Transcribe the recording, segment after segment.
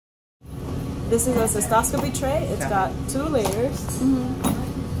This is a cystoscopy tray. It's got 2 layers.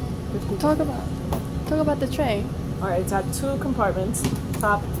 Talk about the tray. All right, it's got 2 compartments,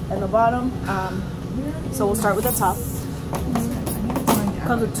 top and the bottom. So we'll start with the top.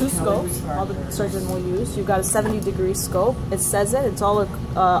 Comes with 2 scopes, all the surgeon will use. You've got a 70-degree scope. It says it. It's all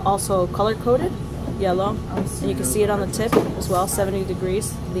also color-coded, yellow. And you can see it on the tip as well, 70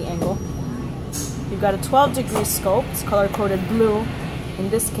 degrees, the angle. You've got a 12-degree scope. It's color-coded blue in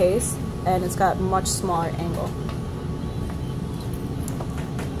this case, and it's got much smaller angle.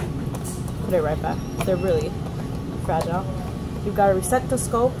 Put it right back. They're really fragile. You've got a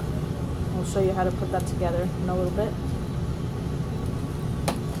receptoscope. We'll show you how to put that together in a little bit.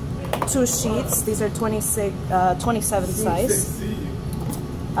 2 sheets. These are 27 size.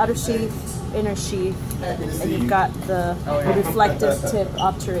 Outer sheath, inner sheath, and you've got the reflective tip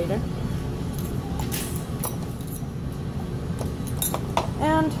obturator.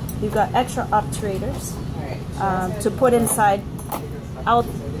 And you've got extra obturators to put inside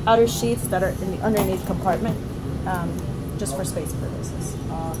outer sheaths that are in the underneath compartment, just for space purposes.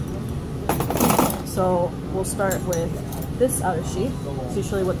 So we'll start with this outer sheath. It's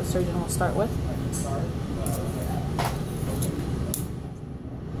usually what the surgeon will start with.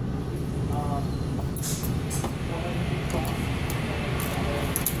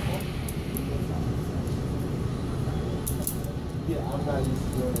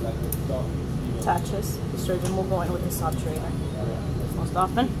 Attaches. The surgeon will go in with this obturator most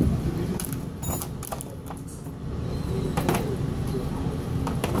often.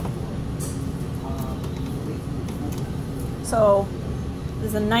 So this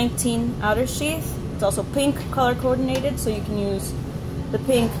is a 19 outer sheath. It's also pink color coordinated, so you can use the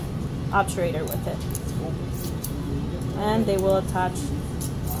pink obturator with it. And they will attach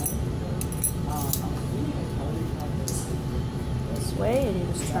this way, and you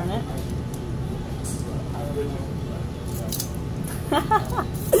just turn it.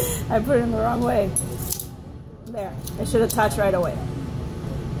 I put it in the wrong way. There. It should attach right away.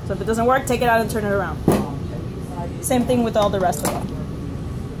 So if it doesn't work, take it out and turn it around. Same thing with all the rest of them.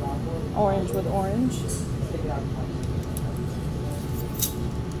 Orange with orange.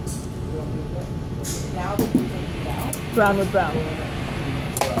 Brown with brown.